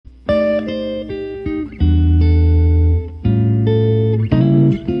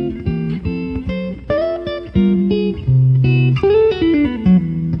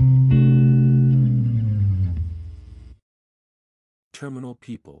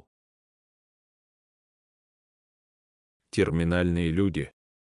people. Терминальные люди.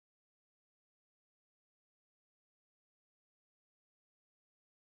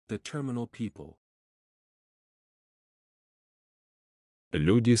 The terminal people.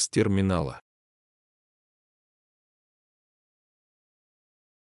 Люди с терминала.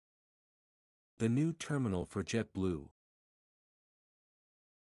 The new terminal for JetBlue.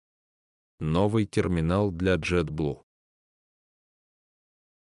 Новый терминал для JetBlue.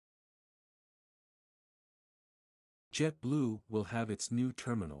 JetBlue will have its new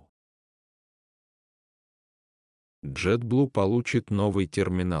terminal. JetBlue получит новый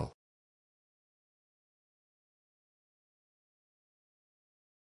терминал.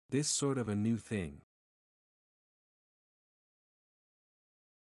 This sort of a new thing.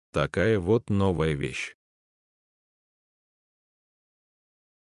 Такая вот новая вещь.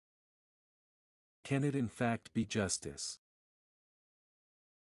 Can it in fact be justice?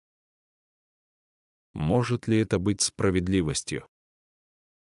 Может ли это быть справедливостью?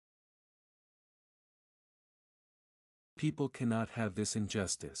 People cannot have this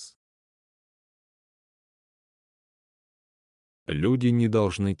injustice. Люди не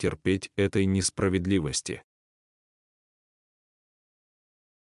должны терпеть этой несправедливости.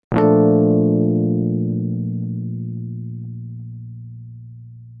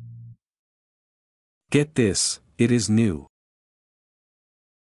 Get this, it is new.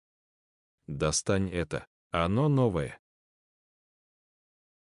 Достань это. Оно новое.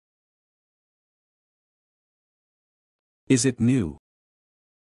 Is it new?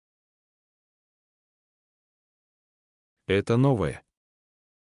 Это новое.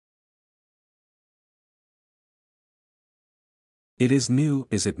 It is new,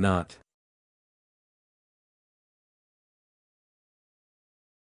 is it not?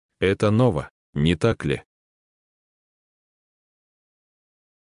 Это ново, не так ли?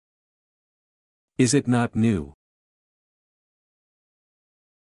 Is it not new?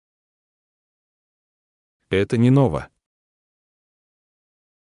 Это не ново.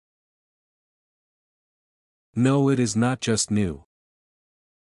 No, it is not just new.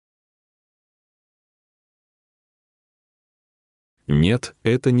 Нет,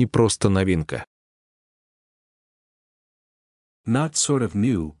 это не просто новинка. Not sort of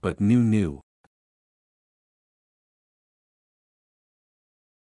new, but new.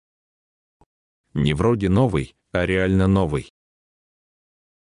 Не вроде новый, а реально новый.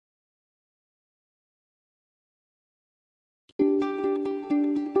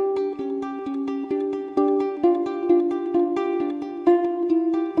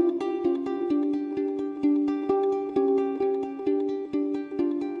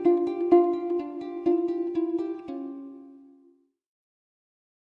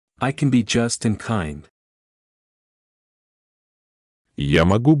 I can be just and kind. Я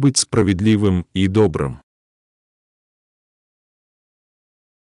могу быть справедливым и добрым.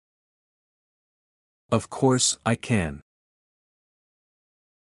 Of course, I can.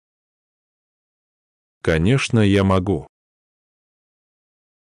 Конечно, я могу.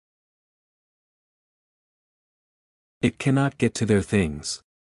 It cannot get to their things.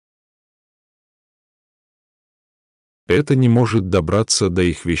 Это не может добраться до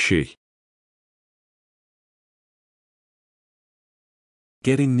их вещей.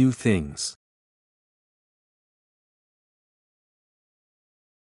 Getting new things.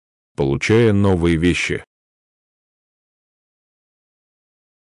 Получая новые вещи.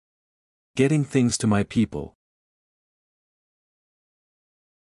 Getting things to my people.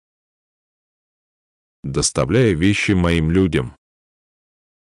 Доставляя вещи моим людям.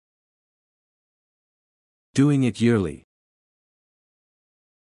 Doing it yearly.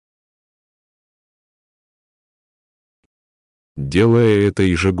 Делая это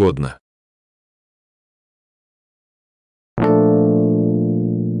ежегодно.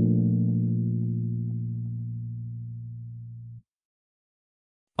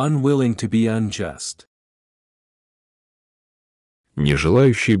 Unwilling to be unjust. Не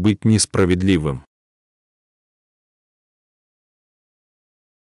желающий быть несправедливым.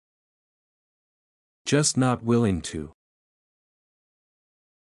 Just not willing to.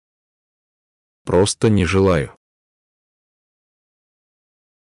 Просто не желаю.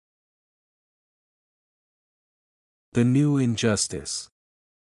 The new injustice.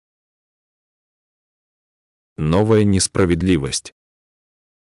 Новая несправедливость.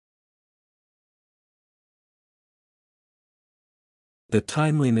 The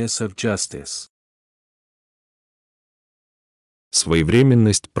timeliness of justice.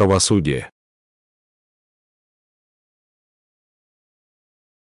 Своевременность правосудия.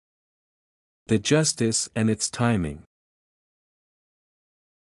 The justice and its timing.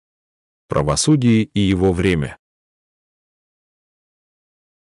 Правосудие и его время.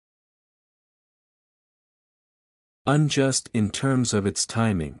 Unjust in terms of its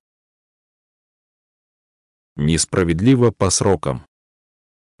timing. Несправедливо по срокам.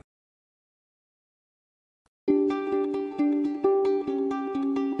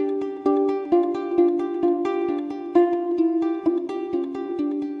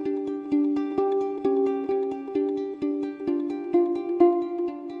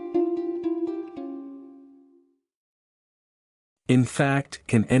 In fact,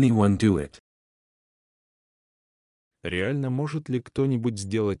 can anyone do it? Реально может ли кто-нибудь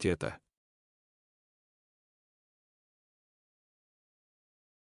сделать это?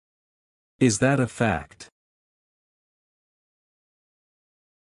 Is that a fact?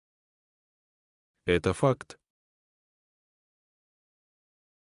 Это факт.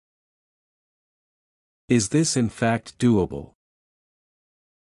 Is this in fact doable?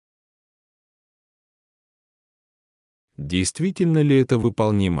 Действительно ли это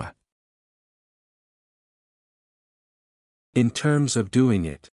выполнимо? In terms of doing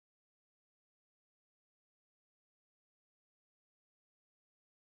it.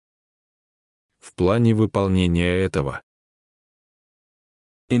 В плане выполнения этого.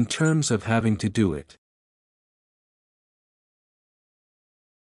 In terms of having to do it.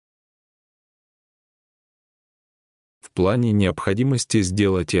 В плане необходимости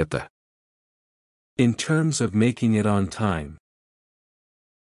сделать это. In terms of making it on time.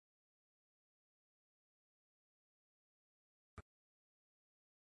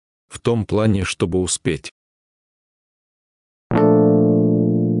 В том плане, чтобы успеть.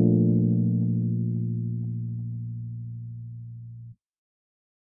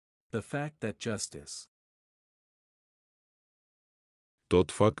 The fact that justice.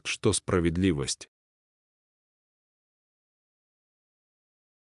 Тот факт, что справедливость.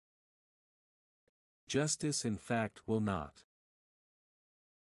 Justice in fact will not.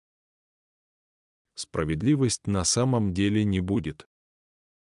 Справедливость на самом деле не будет.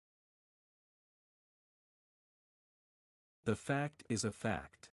 The fact is a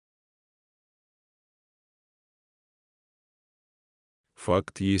fact.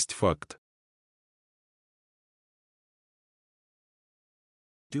 Факт есть факт.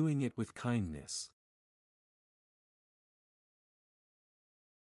 Doing it with kindness.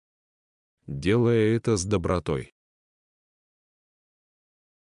 Делая это с добротой.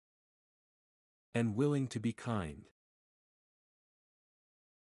 And willing to be kind.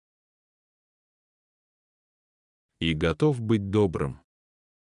 И готов быть добрым.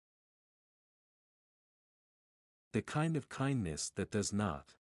 The kind of kindness that does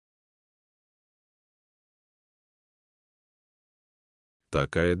not.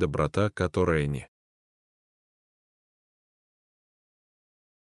 Такая доброта, которая не.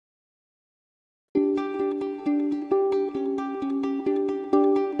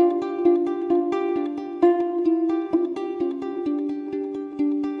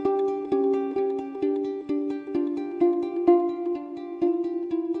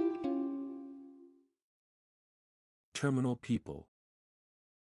 Terminal people.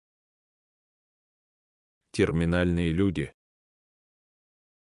 Терминальные люди.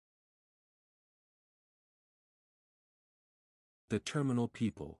 The terminal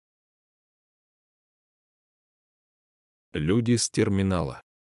people. Люди с терминала.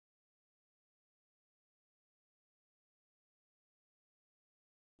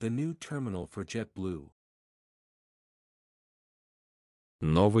 The new terminal for JetBlue.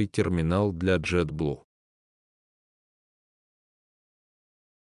 Новый терминал для JetBlue.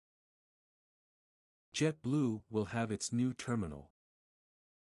 JetBlue will have its new terminal.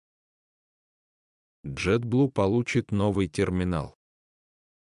 JetBlue получит новый терминал.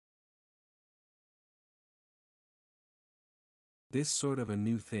 This sort of a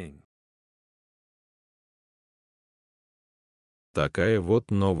new thing. Такая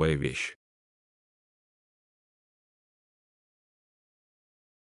вот новая вещь.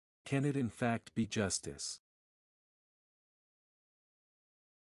 Can it in fact be justice?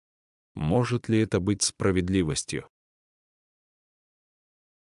 Может ли это быть справедливостью?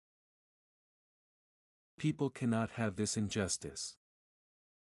 People cannot have this injustice.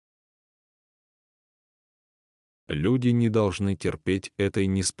 Люди не должны терпеть этой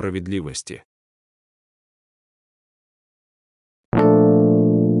несправедливости.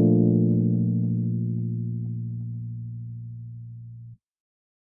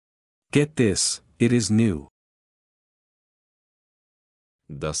 Get this, it is new.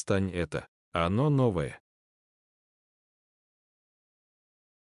 Достань это. Оно новое.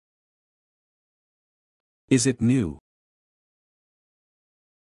 Is it new?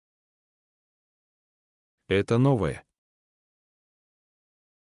 Это новое.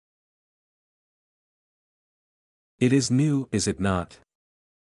 It is new, is it not?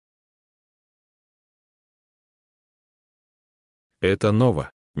 Это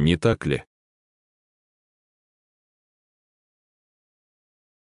ново, не так ли?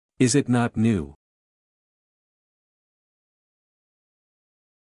 Is it not new?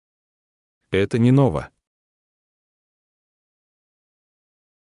 Это не ново.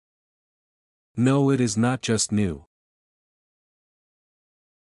 No, it is not just new.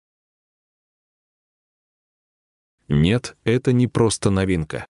 Нет, это не просто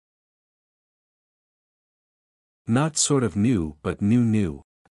новинка. Not sort of new, but new.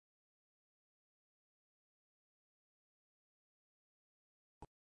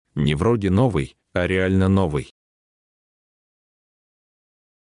 Не вроде новый, а реально новый.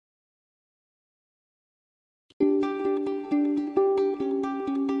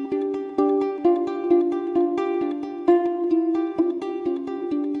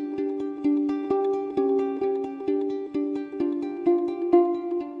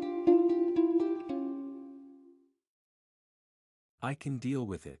 I can deal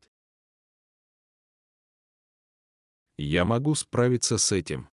with it. Я могу справиться с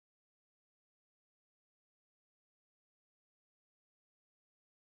этим.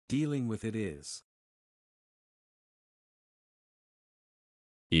 Dealing with it is.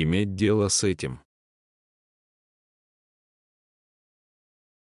 Иметь дело с этим.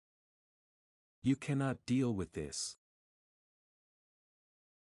 You cannot deal with this.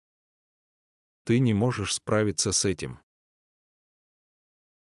 Ты не можешь справиться с этим.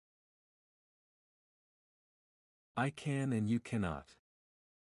 I can and you cannot.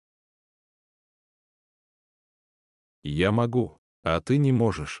 Я могу, а ты не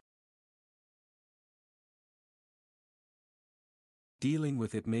можешь. Dealing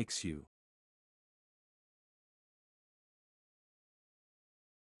with it makes you.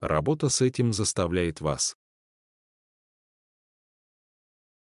 Работа с этим заставляет вас.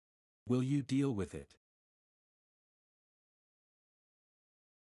 Will you deal with it?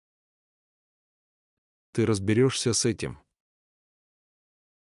 Ты разберешься с этим.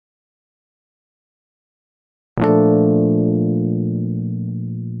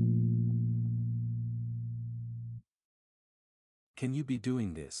 Can you be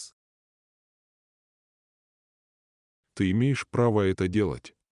doing this? Ты имеешь право это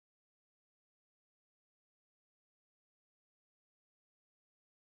делать.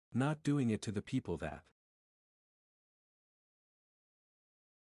 Not doing it to the people that.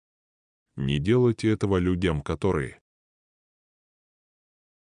 Не делайте этого людям, которые.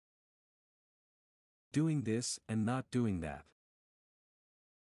 Doing this and not doing that.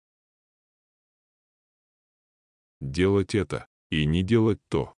 Делать это и не делать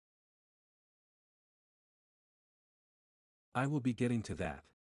то. I will be getting to that.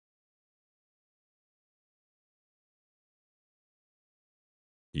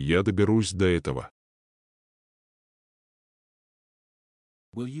 Я доберусь до этого.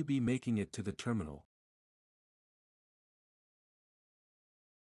 Will you be making it to the terminal?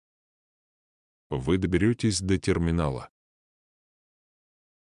 Вы доберетесь до терминала.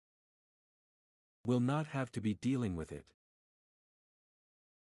 Will not have to be dealing with it.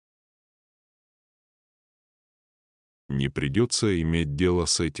 Не придется иметь дело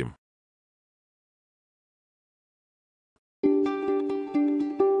с этим.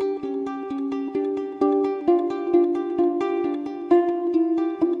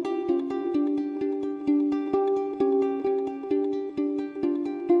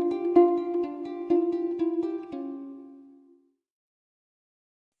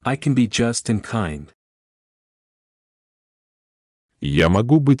 I can be just and kind. Я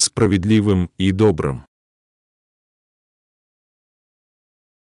могу быть справедливым и добрым.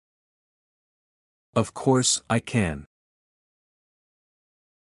 Of course, I can.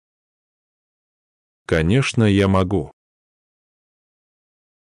 Конечно, я могу.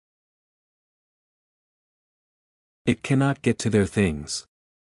 It cannot get to their things.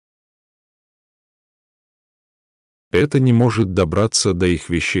 Это не может добраться до их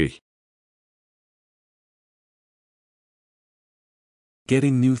вещей.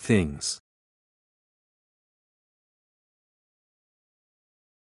 Getting new things.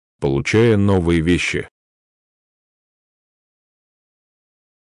 Получая новые вещи.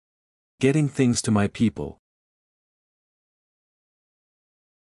 Getting things to my people.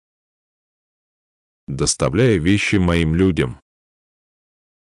 Доставляя вещи моим людям.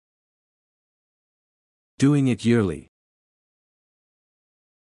 Doing it yearly.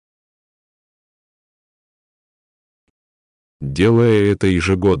 Делая это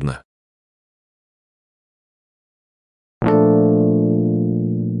ежегодно.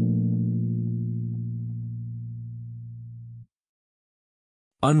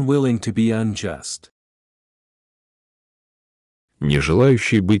 Unwilling to be unjust. Не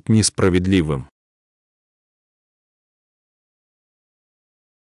желающий быть несправедливым.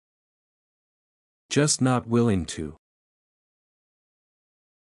 Just not willing to.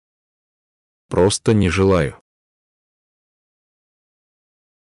 Просто не желаю.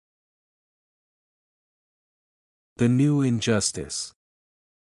 The new injustice.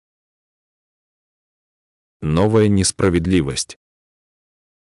 Новая несправедливость.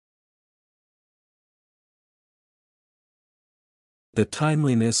 The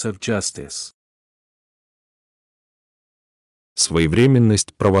timeliness of justice.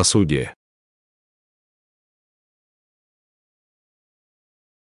 Своевременность правосудия.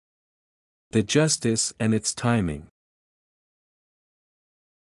 The justice and its timing.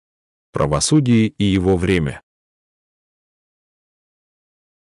 Правосудие и его время.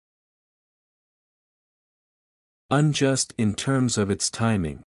 Unjust in terms of its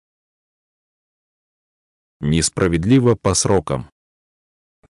timing. Несправедливо по срокам.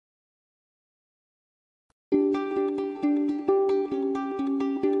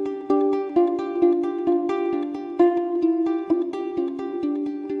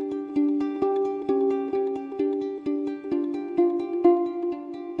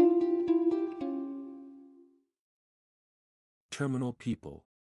 Terminal people.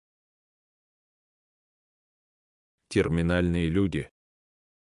 Терминальные люди.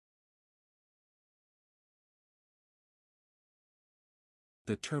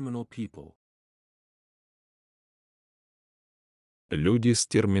 The terminal people. Люди с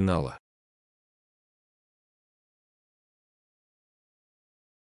терминала.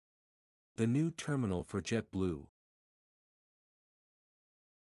 The new terminal for JetBlue.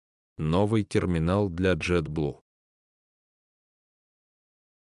 Новый терминал для JetBlue.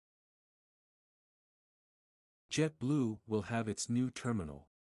 JetBlue will have its new terminal.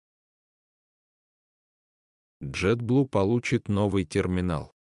 JetBlue получит новый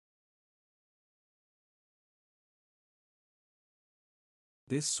терминал.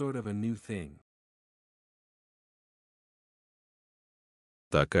 This sort of a new thing.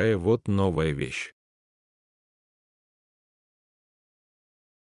 Такая вот новая вещь.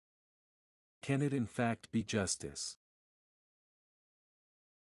 Can it in fact be justice?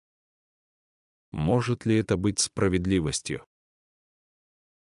 Может ли это быть справедливостью?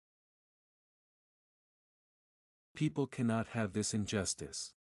 People cannot have this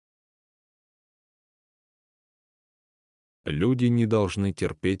injustice. Люди не должны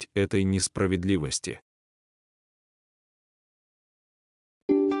терпеть этой несправедливости.